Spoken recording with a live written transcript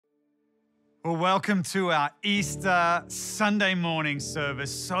Well, welcome to our Easter Sunday morning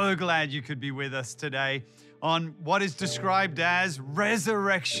service. So glad you could be with us today on what is described as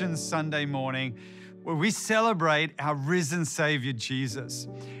Resurrection Sunday morning, where we celebrate our risen Savior, Jesus.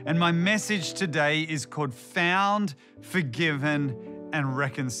 And my message today is called Found, Forgiven, and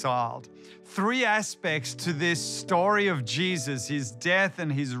Reconciled. Three aspects to this story of Jesus, his death and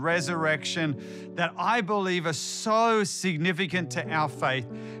his resurrection, that I believe are so significant to our faith.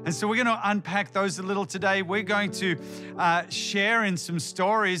 And so we're going to unpack those a little today. We're going to share in some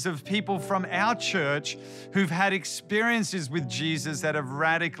stories of people from our church who've had experiences with Jesus that have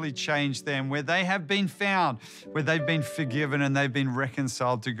radically changed them, where they have been found, where they've been forgiven and they've been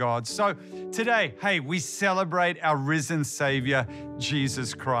reconciled to God. So today, hey, we celebrate our risen Savior,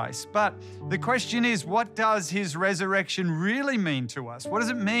 Jesus Christ. But the question is, what does his resurrection really mean to us? What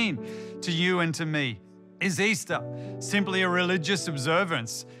does it mean to you and to me? Is Easter simply a religious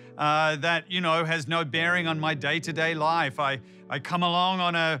observance that, has no bearing on my day-to-day life? I come along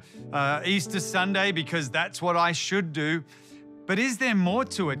on a Easter Sunday because that's what I should do. But is there more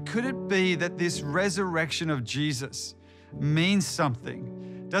to it? Could it be that this resurrection of Jesus means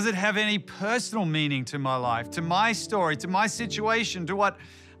something? Does it have any personal meaning to my life, to my story, to my situation, to what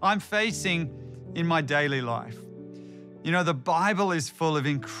I'm facing in my daily life? The Bible is full of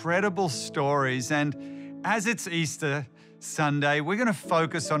incredible stories, and as it's Easter Sunday, we're going to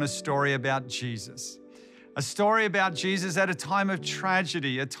focus on a story about Jesus. A story about Jesus at a time of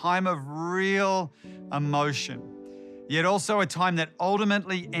tragedy, a time of real emotion, yet also a time that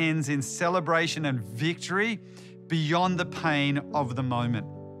ultimately ends in celebration and victory beyond the pain of the moment.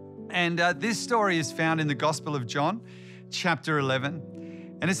 And this story is found in the Gospel of John, chapter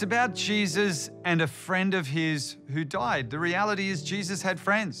 11. And it's about Jesus and a friend of his who died. The reality is Jesus had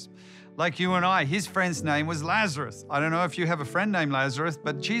friends like you and I. His friend's name was Lazarus. I don't know if you have a friend named Lazarus,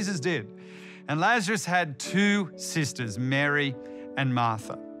 but Jesus did. And Lazarus had two sisters, Mary and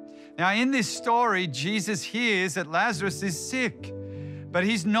Martha. Now, in this story, Jesus hears that Lazarus is sick, but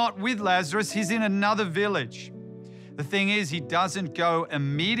he's not with Lazarus. He's in another village. The thing is, he doesn't go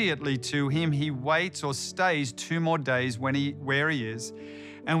immediately to him. He waits or stays 2 more days where he is.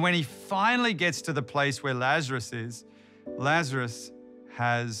 And when he finally gets to the place where Lazarus is, Lazarus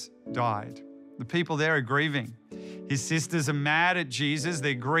has died. The people there are grieving. His sisters are mad at Jesus.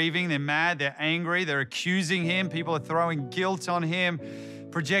 They're grieving, they're mad, they're angry, they're accusing him. People are throwing guilt on him,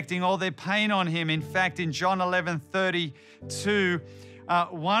 projecting all their pain on him. In fact, in John 11:32,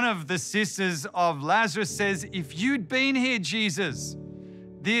 one of the sisters of Lazarus says, "If you'd been here, Jesus,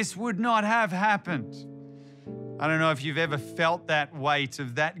 this would not have happened." I don't know if you've ever felt that weight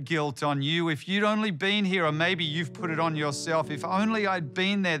of that guilt on you. If you'd only been here, or maybe you've put it on yourself. If only I'd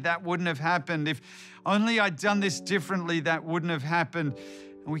been there, that wouldn't have happened. If only I'd done this differently, that wouldn't have happened.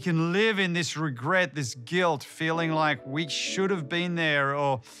 And we can live in this regret, this guilt, feeling like we should have been there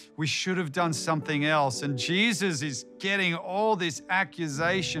or we should have done something else. And Jesus is getting all this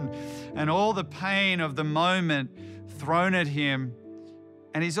accusation and all the pain of the moment thrown at him.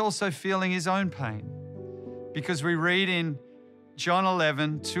 And he's also feeling his own pain. Because we read in John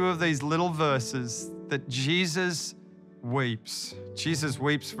 11, 2 of these little verses, that Jesus weeps. Jesus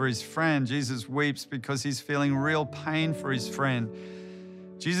weeps for his friend. Jesus weeps because he's feeling real pain for his friend.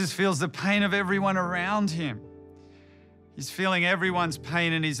 Jesus feels the pain of everyone around him. He's feeling everyone's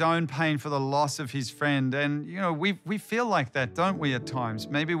pain and his own pain for the loss of his friend. And, we feel like that, don't we, at times?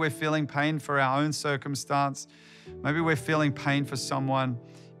 Maybe we're feeling pain for our own circumstance. Maybe we're feeling pain for someone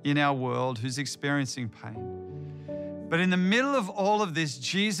in our world who's experiencing pain. But in the middle of all of this,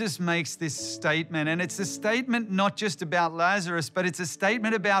 Jesus makes this statement, and it's a statement not just about Lazarus, but it's a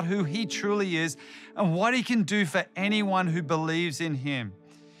statement about who he truly is and what he can do for anyone who believes in him.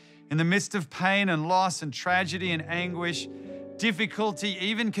 In the midst of pain and loss and tragedy and anguish, difficulty,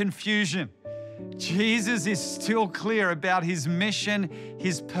 even confusion, Jesus is still clear about his mission,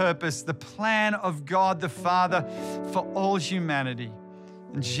 his purpose, the plan of God the Father for all humanity.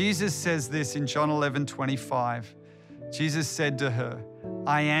 And Jesus says this in John 11:25. Jesus said to her,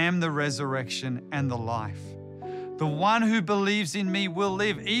 "I am the resurrection and the life. The one who believes in me will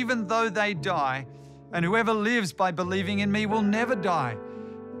live, even though they die, and whoever lives by believing in me will never die.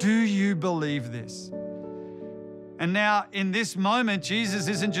 Do you believe this?" And now in this moment, Jesus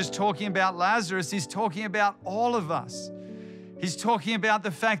isn't just talking about Lazarus, he's talking about all of us. He's talking about the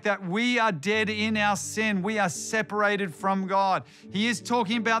fact that we are dead in our sin. We are separated from God. He is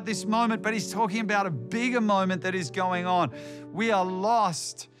talking about this moment, but he's talking about a bigger moment that is going on. We are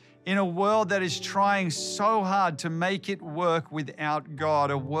lost in a world that is trying so hard to make it work without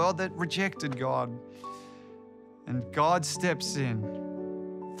God, a world that rejected God. And God steps in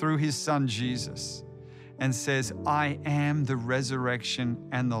through his son Jesus and says, I am the resurrection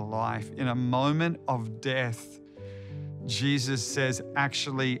and the life. In a moment of death, Jesus says,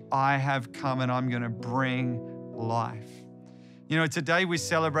 actually, I have come and I'm going to bring life. You know, today we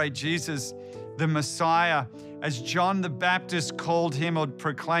celebrate Jesus, the Messiah, as John the Baptist called him or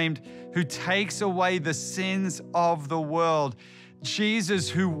proclaimed, who takes away the sins of the world. Jesus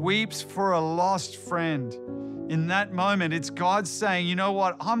who weeps for a lost friend. In that moment, it's God saying, you know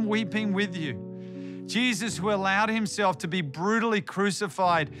what? I'm weeping with you. Jesus who allowed himself to be brutally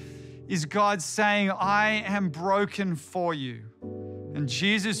crucified is God saying, I am broken for you. And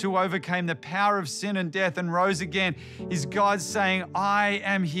Jesus who overcame the power of sin and death and rose again is God saying, I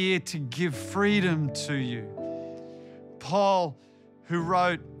am here to give freedom to you. Paul, who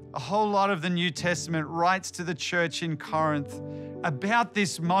wrote a whole lot of the New Testament, writes to the church in Corinth about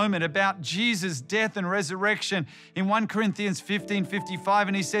this moment, about Jesus' death and resurrection in 1 Corinthians 15:55.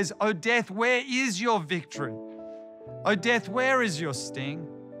 And he says, O death, where is your victory? O death, where is your sting?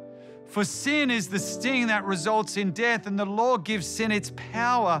 For sin is the sting that results in death, and the law gives sin its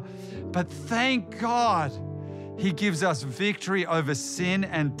power. But thank God, he gives us victory over sin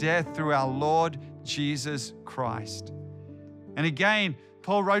and death through our Lord Jesus Christ. And again,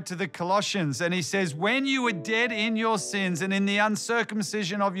 Paul wrote to the Colossians and he says, when you were dead in your sins and in the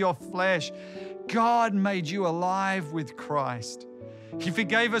uncircumcision of your flesh, God made you alive with Christ. He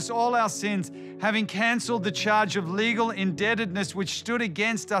forgave us all our sins, having canceled the charge of legal indebtedness which stood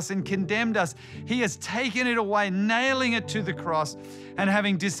against us and condemned us. He has taken it away, nailing it to the cross, and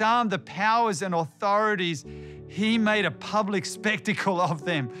having disarmed the powers and authorities, he made a public spectacle of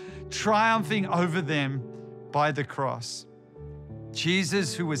them, triumphing over them by the cross.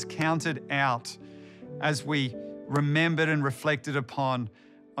 Jesus, who was counted out as we remembered and reflected upon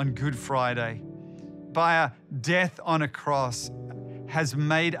on Good Friday, by a death on a cross, has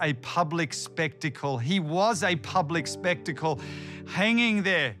made a public spectacle. He was a public spectacle hanging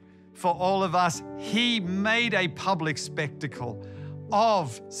there for all of us. He made a public spectacle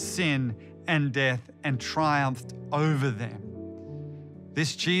of sin and death and triumphed over them.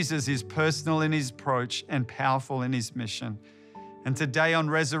 This Jesus is personal in his approach and powerful in his mission. And today on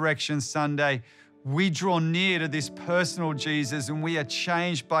Resurrection Sunday, we draw near to this personal Jesus and we are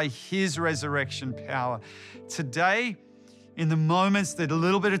changed by his resurrection power. Today, in the moments, that a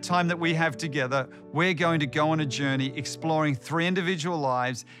little bit of time that we have together, we're going to go on a journey exploring 3 individual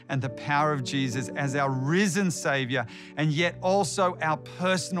lives and the power of Jesus as our risen Savior, and yet also our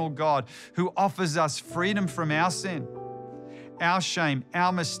personal God who offers us freedom from our sin, our shame,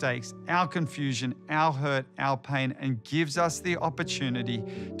 our mistakes, our confusion, our hurt, our pain, and gives us the opportunity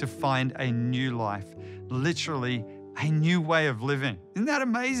to find a new life, literally a new way of living. Isn't that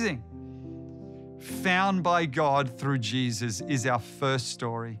amazing? Found by God through Jesus is our first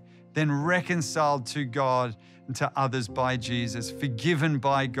story, then reconciled to God and to others by Jesus, forgiven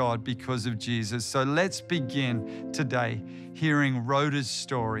by God because of Jesus. So let's begin today hearing Rhoda's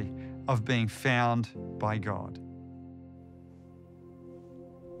story of being found by God.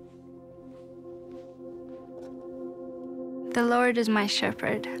 The Lord is my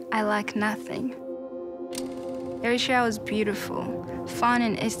shepherd, I lack nothing. Eritrea was beautiful, found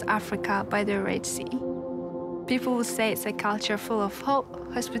in East Africa by the Red Sea. People will say it's a culture full of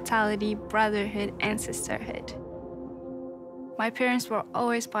hope, hospitality, brotherhood, and sisterhood. My parents were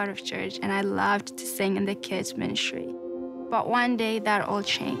always part of church, and I loved to sing in the kids' ministry. But one day, that all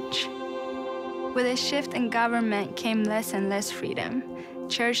changed. With a shift in government came less and less freedom.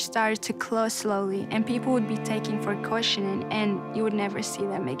 Church started to close slowly, and people would be taking for cautioning, and you would never see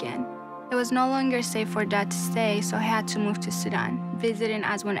them again. It was no longer safe for Dad to stay, so he had to move to Sudan, visiting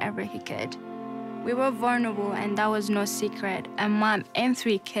us whenever he could. We were vulnerable, and that was no secret, and Mom and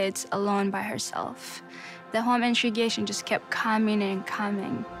 3 kids alone by herself. The home intriguation just kept coming and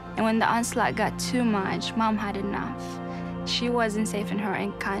coming, and when the onslaught got too much, Mom had enough. She wasn't safe in her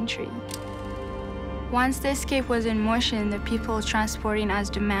own country. Once the escape was in motion, the people transporting us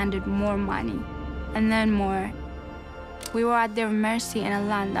demanded more money, and then more. We were at their mercy in a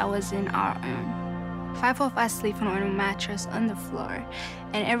land that wasn't our own. 5 of us sleeping on a mattress on the floor,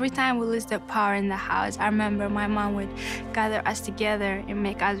 and every time we lose the power in the house, I remember my mom would gather us together and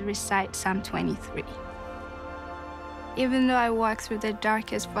make us recite Psalm 23. Even though I walk through the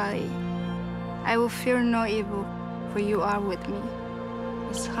darkest valley, I will fear no evil, for you are with me.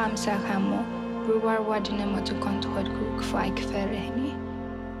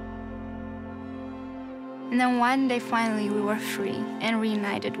 And then one day, finally, we were free and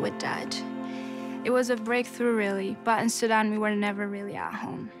reunited with Dad. It was a breakthrough, really, but in Sudan, we were never really at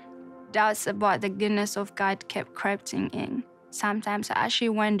home. Doubts about the goodness of God kept creeping in. Sometimes I actually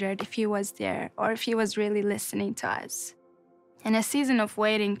wondered if he was there or if he was really listening to us. In a season of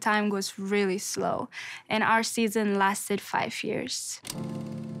waiting, time goes really slow, and our season lasted 5 years.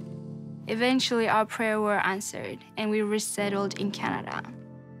 Eventually, our prayers were answered, and we resettled in Canada.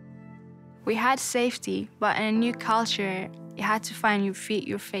 We had safety, but in a new culture, you had to find your feet,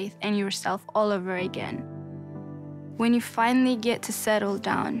 your faith, and yourself all over again. When you finally get to settle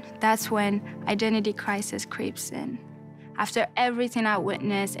down, that's when identity crisis creeps in. After everything I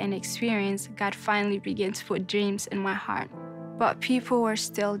witnessed and experienced, God finally began to put dreams in my heart. But people were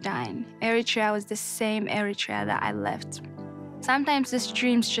still dying. Eritrea was the same Eritrea that I left. Sometimes these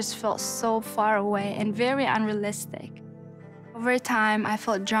dreams just felt so far away and very unrealistic. Over time, I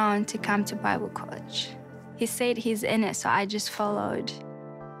felt drawn to come to Bible college. He said he's in it, so I just followed.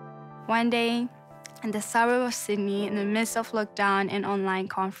 One day, in the suburb of Sydney, in the midst of lockdown and online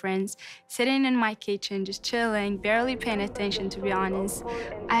conference, sitting in my kitchen, just chilling, barely paying attention to be honest,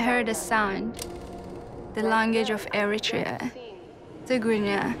 I heard a sound, the language of Eritrea,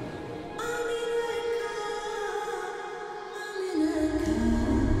 Tigrinya.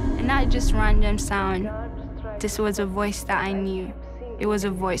 And not just random sound, this was a voice that I knew. It was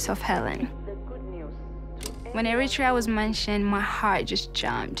a voice of Helen. When Eritrea was mentioned, my heart just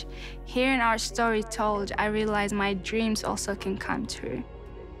jumped. Hearing our story told, I realized my dreams also can come true.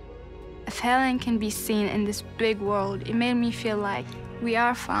 If Helen can be seen in this big world, it made me feel like we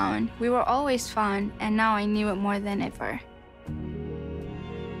are found, we were always found, and now I knew it more than ever.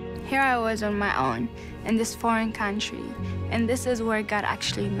 Here I was on my own, in this foreign country, and this is where God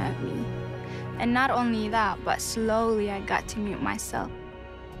actually met me. And not only that, but slowly I got to meet myself.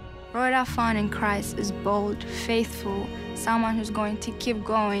 What I found in Christ is bold, faithful, someone who's going to keep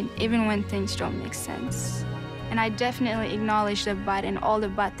going even when things don't make sense. And I definitely acknowledge the bad and all the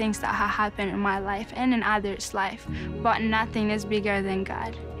bad things that have happened in my life and in others' life, but nothing is bigger than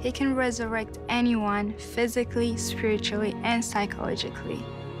God. He can resurrect anyone physically, spiritually, and psychologically.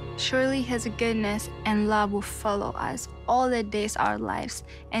 Surely His goodness and love will follow us all the days of our lives,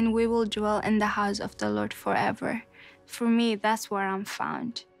 and we will dwell in the house of the Lord forever. For me, that's where I'm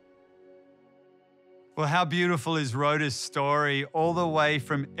found. Well, how beautiful is Rhoda's story, all the way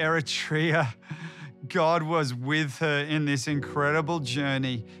from Eritrea. God was with her in this incredible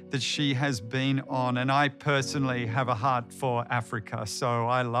journey that she has been on. And I personally have a heart for Africa, so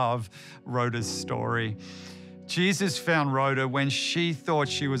I love Rhoda's story. Jesus found Rhoda when she thought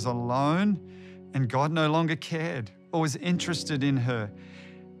she was alone and God no longer cared or was interested in her.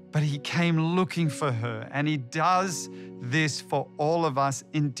 But He came looking for her, and He does this for all of us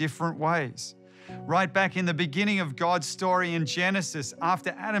in different ways. Right back in the beginning of God's story in Genesis,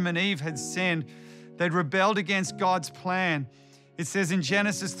 after Adam and Eve had sinned, they'd rebelled against God's plan. It says in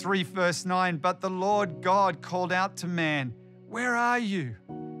Genesis 3, verse 9, "But the Lord God called out to man, 'Where are you?'"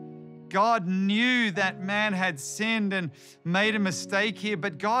 God knew that man had sinned and made a mistake here,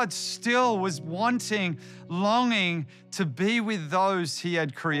 but God still was wanting, longing to be with those He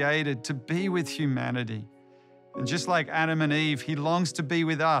had created, to be with humanity. And just like Adam and Eve, He longs to be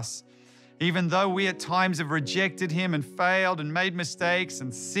with us. Even though we at times have rejected Him and failed and made mistakes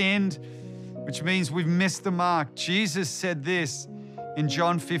and sinned, which means we've missed the mark, Jesus said this in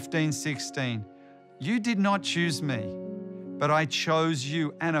John 15:16, "You did not choose me, but I chose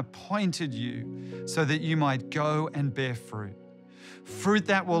you and appointed you so that you might go and bear fruit. Fruit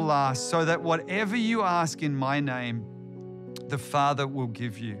that will last, so that whatever you ask in my name, the Father will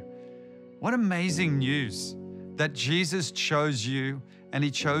give you." What amazing news that Jesus chose you and He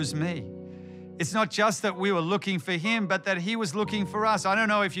chose me. It's not just that we were looking for Him, but that He was looking for us. I don't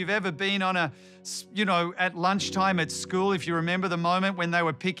know if you've ever been on at lunchtime at school, if you remember the moment when they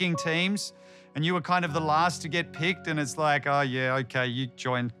were picking teams and you were kind of the last to get picked, and it's like, oh yeah, okay, you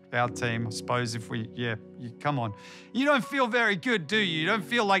joined our team. I suppose come on. You don't feel very good, do you? You don't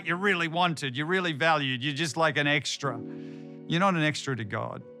feel like you're really wanted, you're really valued, you're just like an extra. You're not an extra to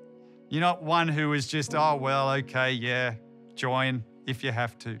God. You're not one who is just, oh, well, okay, yeah, join if you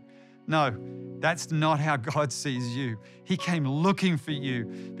have to. No, that's not how God sees you. He came looking for you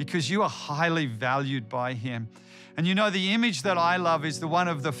because you are highly valued by Him. And you know, the image that I love is the one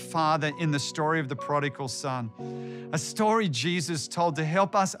of the father in the story of the prodigal son. A story Jesus told to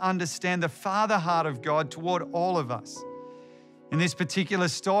help us understand the father heart of God toward all of us. In this particular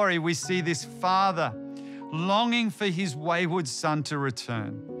story, we see this father longing for his wayward son to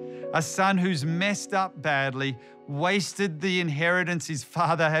return. A son who's messed up badly, wasted the inheritance his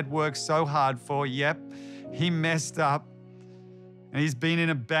father had worked so hard for. Yep, he messed up and he's been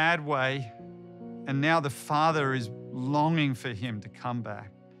in a bad way. And now the father is longing for him to come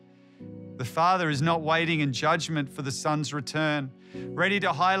back. The Father is not waiting in judgment for the Son's return, ready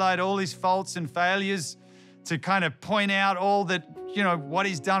to highlight all his faults and failures, to kind of point out all that, what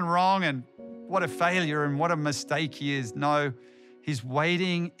he's done wrong and what a failure and what a mistake he is. No, he's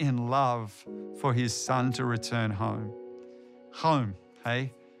waiting in love for his Son to return home. Home,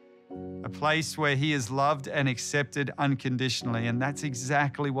 hey? A place where he is loved and accepted unconditionally. And that's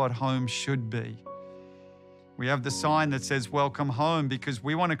exactly what home should be. We have the sign that says, welcome home, because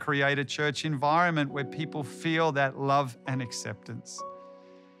we want to create a church environment where people feel that love and acceptance.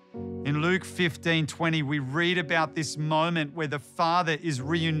 In Luke 15:20, we read about this moment where the Father is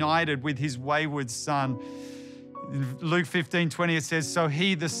reunited with his wayward Son. In Luke 15:20, it says, so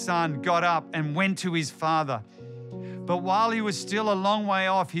he, the Son, got up and went to his Father. But while he was still a long way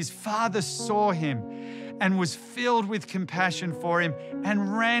off, his Father saw him and was filled with compassion for him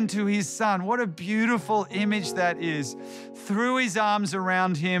and ran to his Son. What a beautiful image that is. Threw his arms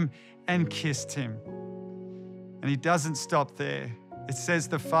around him and kissed him. And he doesn't stop there. It says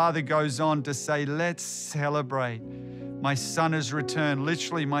the Father goes on to say, let's celebrate. My son has returned.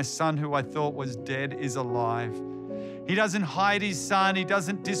 Literally, my son who I thought was dead is alive. He doesn't hide his son. He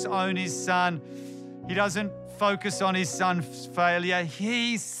doesn't disown his son. He doesn't focus on his son's failure.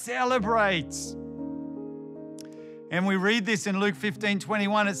 He celebrates. And we read this in Luke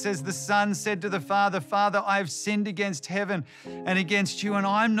 15:21. It says, the Son said to the Father, Father, I have sinned against heaven and against you, and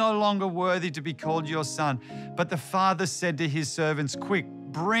I'm no longer worthy to be called your son. But the Father said to his servants, quick,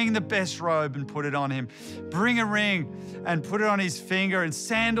 bring the best robe and put it on him. Bring a ring and put it on his finger and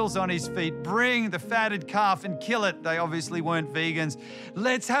sandals on his feet. Bring the fatted calf and kill it. They obviously weren't vegans.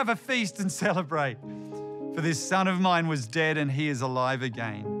 Let's have a feast and celebrate. For this son of mine was dead and he is alive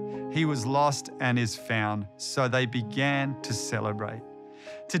again. He was lost and is found. So they began to celebrate.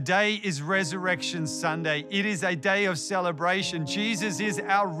 Today is Resurrection Sunday. It is a day of celebration. Jesus is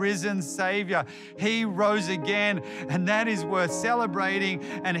our risen Savior. He rose again, and that is worth celebrating,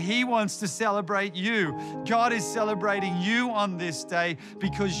 and He wants to celebrate you. God is celebrating you on this day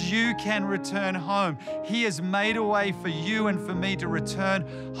because you can return home. He has made a way for you and for me to return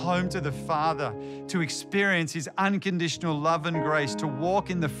home to the Father, to experience His unconditional love and grace, to walk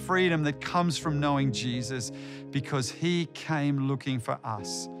in the freedom that comes from knowing Jesus, because He came looking for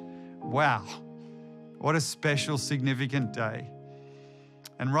us. Wow, what a special, significant day.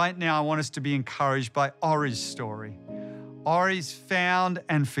 And right now, I want us to be encouraged by Ori's story. Ori's found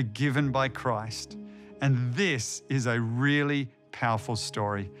and forgiven by Christ. And this is a really powerful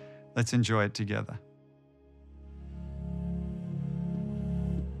story. Let's enjoy it together.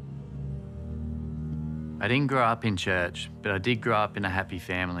 I didn't grow up in church, but I did grow up in a happy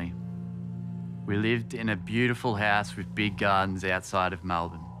family. We lived in a beautiful house with big gardens outside of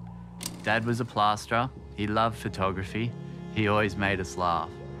Melbourne. Dad was a plasterer. He loved photography. He always made us laugh.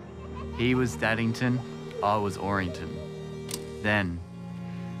 He was Daddington, I was Orrington. Then,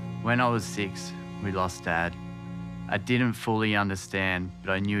 when I was 6, we lost Dad. I didn't fully understand,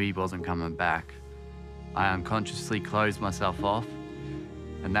 but I knew he wasn't coming back. I unconsciously closed myself off,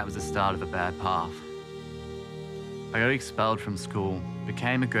 and that was the start of a bad path. I got expelled from school,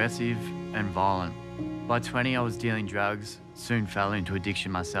 became aggressive and violent. By 20, I was dealing drugs, soon fell into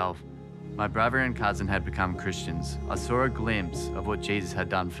addiction myself. My brother and cousin had become Christians. I saw a glimpse of what Jesus had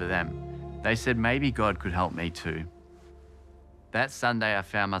done for them. They said maybe God could help me too. That Sunday, I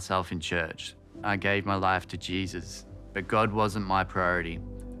found myself in church. I gave my life to Jesus, but God wasn't my priority.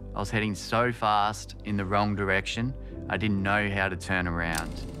 I was heading so fast in the wrong direction, I didn't know how to turn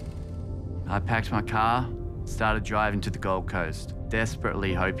around. I packed my car, started driving to the Gold Coast,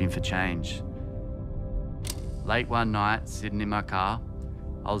 desperately hoping for change. Late one night, sitting in my car,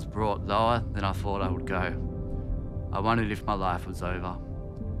 I was brought lower than I thought I would go. I wondered if my life was over.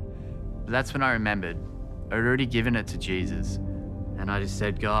 But that's when I remembered I'd already given it to Jesus. And I just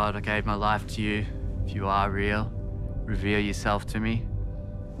said, God, I gave my life to you. If you are real, reveal yourself to me.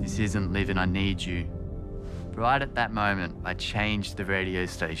 This isn't living, I need you. Right at that moment, I changed the radio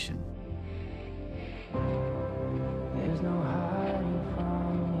station. There's no hiding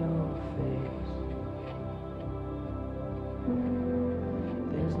from your face.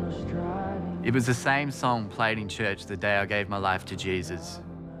 There's no striving. It was the same song played in church the day I gave my life to Jesus.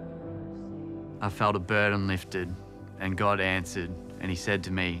 I felt a burden lifted, and God answered, and He said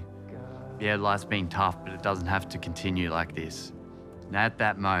to me, yeah, life's been tough, but it doesn't have to continue like this. And at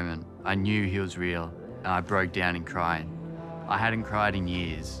that moment, I knew He was real, and I broke down in crying. I hadn't cried in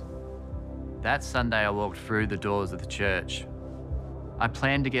years. That Sunday, I walked through the doors of the church. I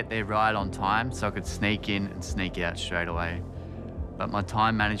planned to get there right on time so I could sneak in and sneak out straight away. But my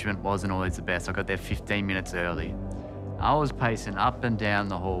time management wasn't always the best. I got there 15 minutes early. I was pacing up and down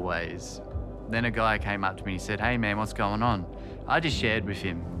the hallways. Then a guy came up to me and he said, "Hey man, what's going on?" I just shared with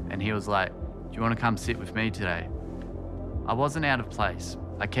him and he was like, "Do you want to come sit with me today?" I wasn't out of place.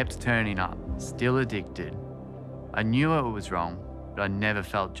 I kept turning up, still addicted. I knew it was wrong, but I never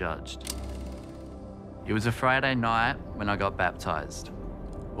felt judged. It was a Friday night when I got baptized.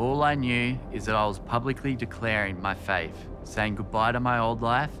 All I knew is that I was publicly declaring my faith, saying goodbye to my old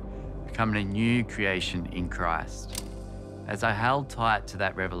life, becoming a new creation in Christ. As I held tight to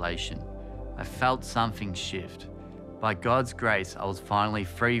that revelation, I felt something shift. By God's grace, I was finally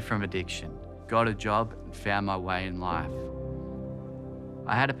free from addiction, got a job, and found my way in life.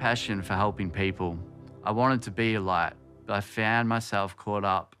 I had a passion for helping people. I wanted to be a light, but I found myself caught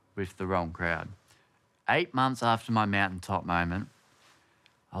up with the wrong crowd. 8 months after my mountaintop moment,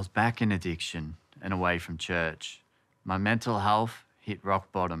 I was back in addiction and away from church. My mental health hit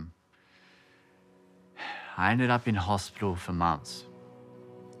rock bottom. I ended up in hospital for months.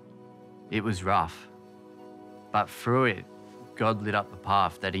 It was rough, but through it, God lit up the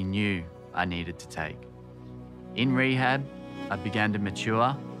path that He knew I needed to take. In rehab, I began to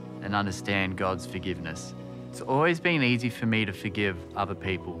mature and understand God's forgiveness. It's always been easy for me to forgive other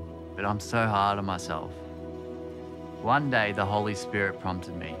people, but I'm so hard on myself. One day, the Holy Spirit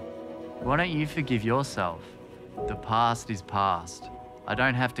prompted me, "Why don't you forgive yourself? The past is past. I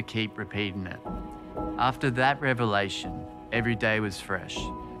don't have to keep repeating it." After that revelation, every day was fresh.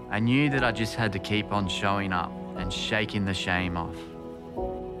 I knew that I just had to keep on showing up and shaking the shame off.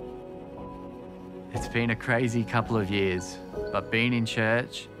 It's been a crazy couple of years, but being in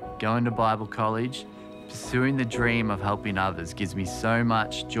church, going to Bible college, pursuing the dream of helping others gives me so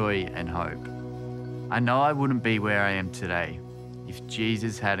much joy and hope. I know I wouldn't be where I am today if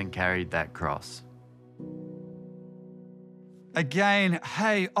Jesus hadn't carried that cross. Again,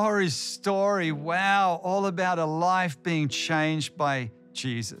 hey, Ori's story, wow, all about a life being changed by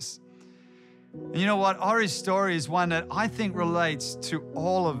Jesus. And you know what? Ori's story is one that I think relates to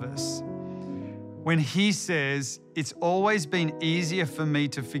all of us. When he says, "It's always been easier for me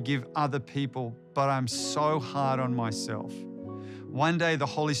to forgive other people, but I'm so hard on myself." One day the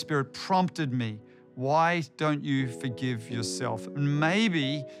Holy Spirit prompted me, "Why don't you forgive yourself?" And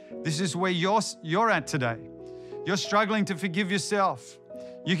maybe this is where you're at today. You're struggling to forgive yourself.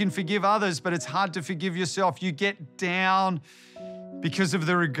 You can forgive others, but it's hard to forgive yourself. You get down because of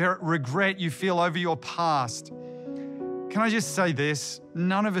the regret you feel over your past. Can I just say this?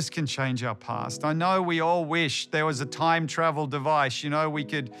 None of us can change our past. I know we all wish there was a time travel device. We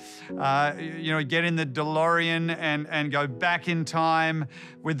could, get in the DeLorean and go back in time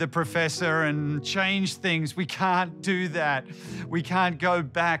with the professor and change things. We can't do that. We can't go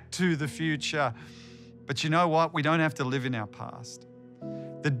back to the future. But you know what? We don't have to live in our past.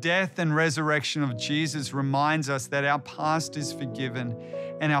 The death and resurrection of Jesus reminds us that our past is forgiven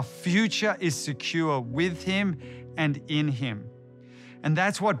and our future is secure with Him and in Him. And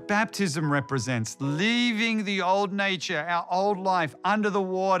that's what baptism represents, leaving the old nature, our old life under the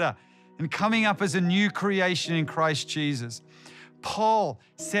water and coming up as a new creation in Christ Jesus. Paul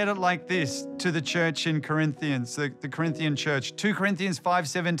said it like this to the church in Corinthians, the Corinthian church, 2 Corinthians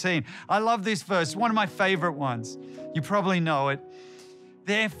 5:17. I love this verse, one of my favorite ones. You probably know it.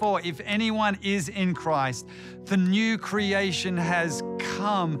 Therefore, if anyone is in Christ, the new creation has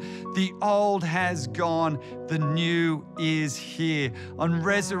come, the old has gone, the new is here. On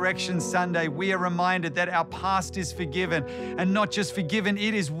Resurrection Sunday, we are reminded that our past is forgiven, and not just forgiven,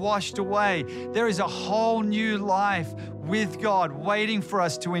 it is washed away. There is a whole new life with God waiting for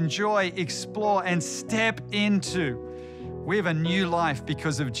us to enjoy, explore, and step into. We have a new life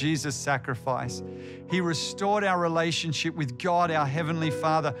because of Jesus' sacrifice. He restored our relationship with God, our Heavenly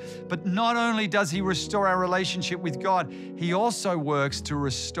Father. But not only does He restore our relationship with God, He also works to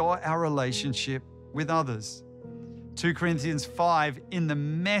restore our relationship with others. 2 Corinthians 5 in the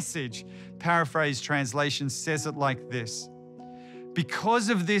Message paraphrase translation says it like this. Because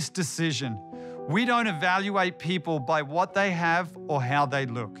of this decision, we don't evaluate people by what they have or how they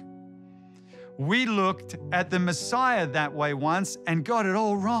look. We looked at the Messiah that way once and got it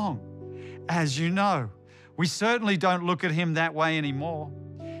all wrong. As you know, we certainly don't look at Him that way anymore.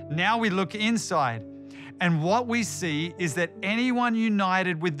 Now we look inside, and what we see is that anyone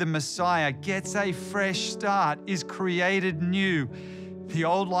united with the Messiah gets a fresh start, is created new. The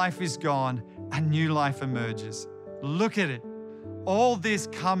old life is gone, a new life emerges. Look at it. All this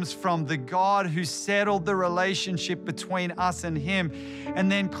comes from the God who settled the relationship between us and Him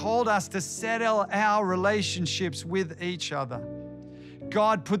and then called us to settle our relationships with each other.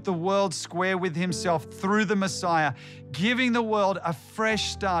 God put the world square with Himself through the Messiah, giving the world a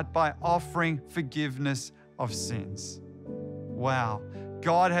fresh start by offering forgiveness of sins. Wow.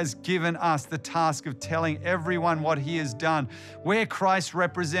 God has given us the task of telling everyone what he has done. We're Christ's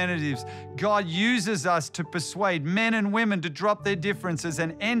representatives. God uses us to persuade men and women to drop their differences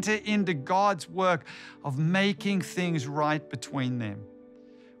and enter into God's work of making things right between them.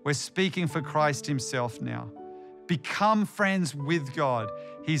 We're speaking for Christ himself now. Become friends with God.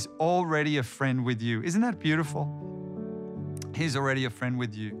 He's already a friend with you. Isn't that beautiful? He's already a friend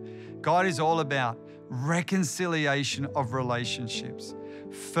with you. God is all about reconciliation of relationships.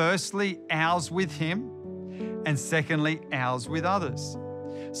 Firstly, ours with him, and secondly, ours with others.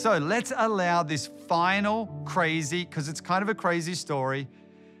 So let's allow this final crazy, because it's kind of a crazy story,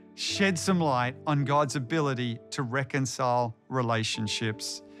 shed some light on God's ability to reconcile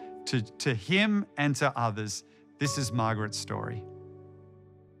relationships to him and to others. This is Margaret's story.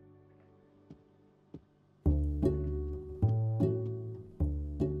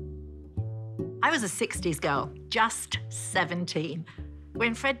 I was a 60s girl, just 17,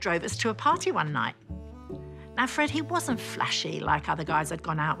 when Fred drove us to a party one night. Now, Fred, he wasn't flashy like other guys I'd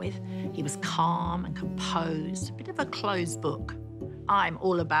gone out with. He was calm and composed, a bit of a closed book. I'm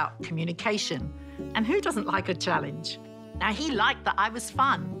all about communication, and who doesn't like a challenge? Now, he liked that I was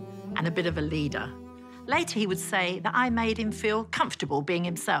fun and a bit of a leader. Later, he would say that I made him feel comfortable being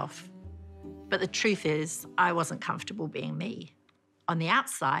himself. But the truth is, I wasn't comfortable being me. On the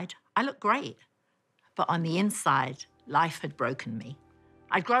outside, I looked great. But on the inside, life had broken me.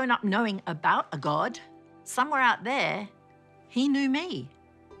 I'd grown up knowing about a God. Somewhere out there, he knew me.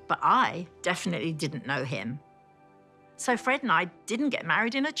 But I definitely didn't know him. So Fred and I didn't get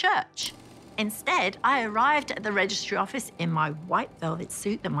married in a church. Instead, I arrived at the registry office in my white velvet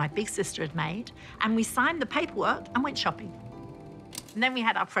suit that my big sister had made, and we signed the paperwork and went shopping. And then we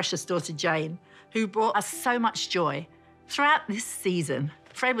had our precious daughter, Jane, who brought us so much joy. Throughout this season,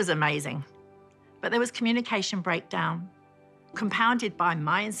 Fred was amazing. But there was communication breakdown, compounded by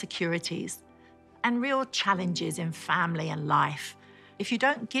my insecurities and real challenges in family and life. If you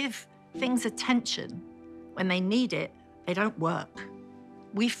don't give things attention when they need it, they don't work.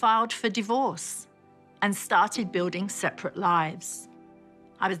 We filed for divorce and started building separate lives.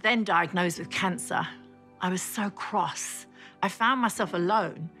 I was then diagnosed with cancer. I was so cross. I found myself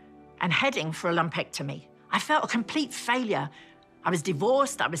alone and heading for a lumpectomy. I felt a complete failure. I was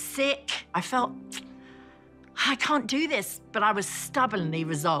divorced, I was sick. I felt, I can't do this, but I was stubbornly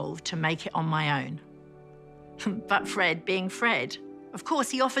resolved to make it on my own. But Fred, being Fred, of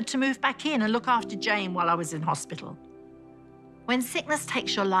course, he offered to move back in and look after Jane while I was in hospital. When sickness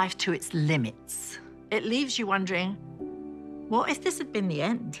takes your life to its limits, it leaves you wondering, what if this had been the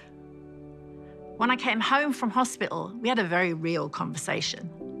end? When I came home from hospital, we had a very real conversation.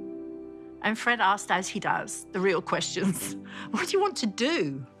 And Fred asked, as he does, the real questions. What do you want to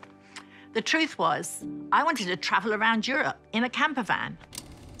do? The truth was, I wanted to travel around Europe in a camper van.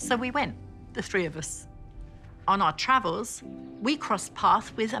 So we went, the three of us. On our travels, we crossed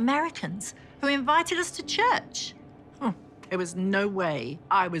paths with Americans who invited us to church. There was no way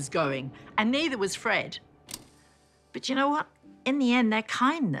I was going, and neither was Fred. But you know what? In the end, their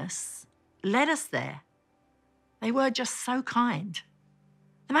kindness led us there. They were just so kind.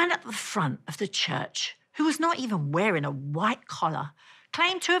 The man at the front of the church, who was not even wearing a white collar,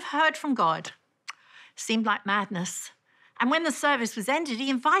 claimed to have heard from God. Seemed like madness. And when the service was ended, he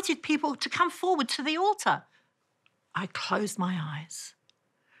invited people to come forward to the altar. I closed my eyes,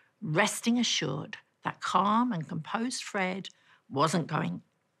 resting assured that calm and composed Fred wasn't going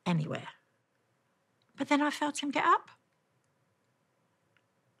anywhere. But then I felt him get up.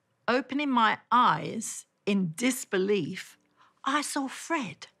 Opening my eyes in disbelief, I saw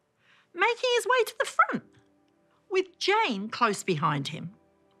Fred making his way to the front, with Jane close behind him.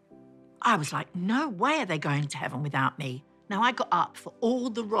 I was like, no way are they going to heaven without me. Now, I got up for all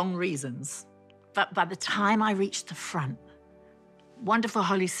the wrong reasons, but by the time I reached the front, wonderful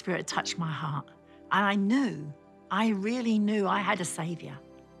Holy Spirit touched my heart, and I really knew I had a Savior.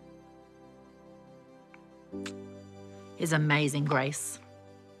 His amazing grace.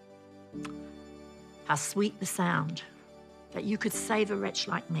 How sweet the sound that you could save a wretch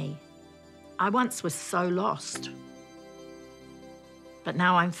like me. I once was so lost, but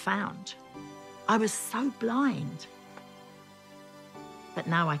now I'm found. I was so blind, but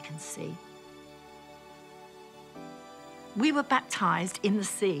now I can see. We were baptized in the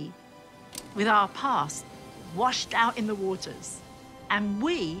sea, with our past washed out in the waters, and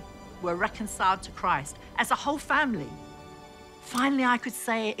we were reconciled to Christ as a whole family. Finally, I could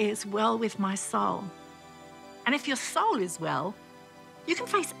say it is well with my soul. And if your soul is well, you can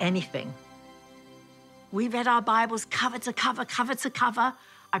face anything. We read our Bibles cover to cover, cover to cover.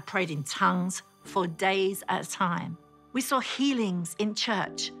 I prayed in tongues for days at a time. We saw healings in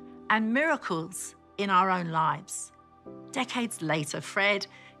church and miracles in our own lives. Decades later, Fred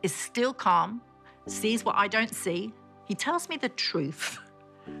is still calm, sees what I don't see. He tells me the truth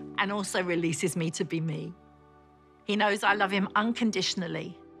and also releases me to be me. He knows I love him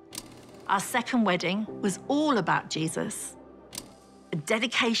unconditionally. Our second wedding was all about Jesus, a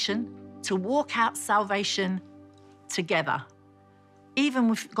dedication to walk out salvation together. Even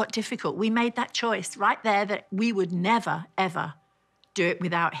when it got difficult, we made that choice right there that we would never, ever do it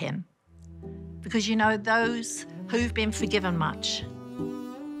without him. Because you know, those who've been forgiven much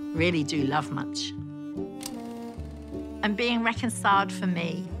really do love much. And being reconciled for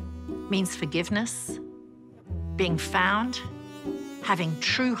me means forgiveness, being found, having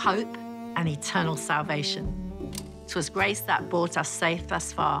true hope and eternal salvation. It was grace that brought us safe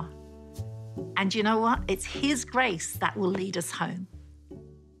thus far. And you know what? It's his grace that will lead us home.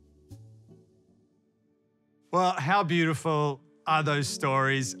 Well, how beautiful are those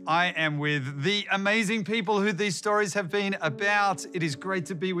stories? I am with the amazing people who these stories have been about. It is great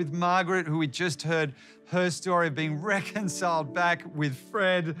to be with Margaret, who we just heard her story of being reconciled back with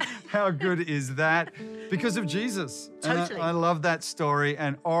Fred. How good is that? Because of Jesus. Totally. And I love that story.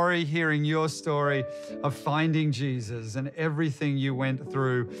 And Ori, hearing your story of finding Jesus and everything you went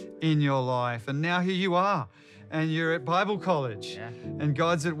through in your life. And now here you are. And you're at Bible college, and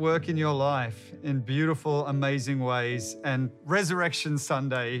God's at work in your life in beautiful, amazing ways. And Resurrection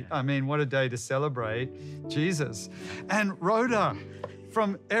Sunday, I mean, what a day to celebrate Jesus. And Rhoda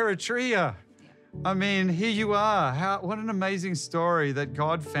from Eritrea, I mean, here you are. What an amazing story that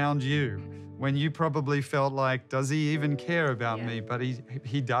God found you when you probably felt like, does he even care about me? But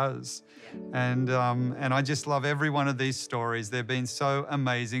he does. And I just love every one of these stories. They've been so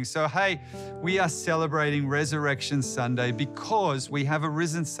amazing. So, hey, we are celebrating Resurrection Sunday because we have a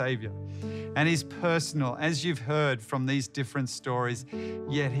risen Savior. And he's personal, as you've heard from these different stories,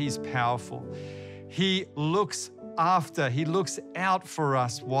 yet he's powerful. He looks out for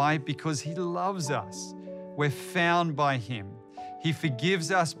us. Why? Because he loves us. We're found by him. He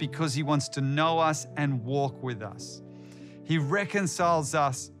forgives us because he wants to know us and walk with us. He reconciles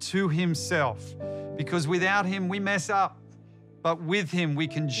us to himself because without him, we mess up. But with him, we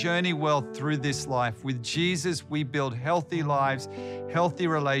can journey well through this life. With Jesus, we build healthy lives, healthy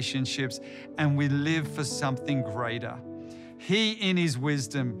relationships, and we live for something greater. He, in his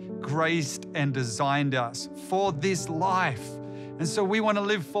wisdom, graced and designed us for this life. And so we want to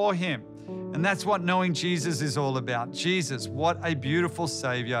live for him. And that's what knowing Jesus is all about. Jesus, what a beautiful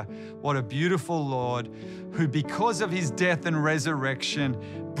Savior, what a beautiful Lord, who because of his death and resurrection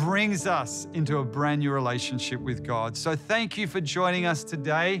brings us into a brand new relationship with God. So thank you for joining us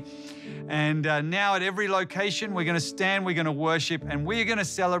today. And now at every location, we're going to stand, we're going to worship, and we're going to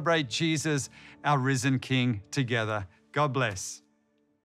celebrate Jesus, our risen King, together. God bless.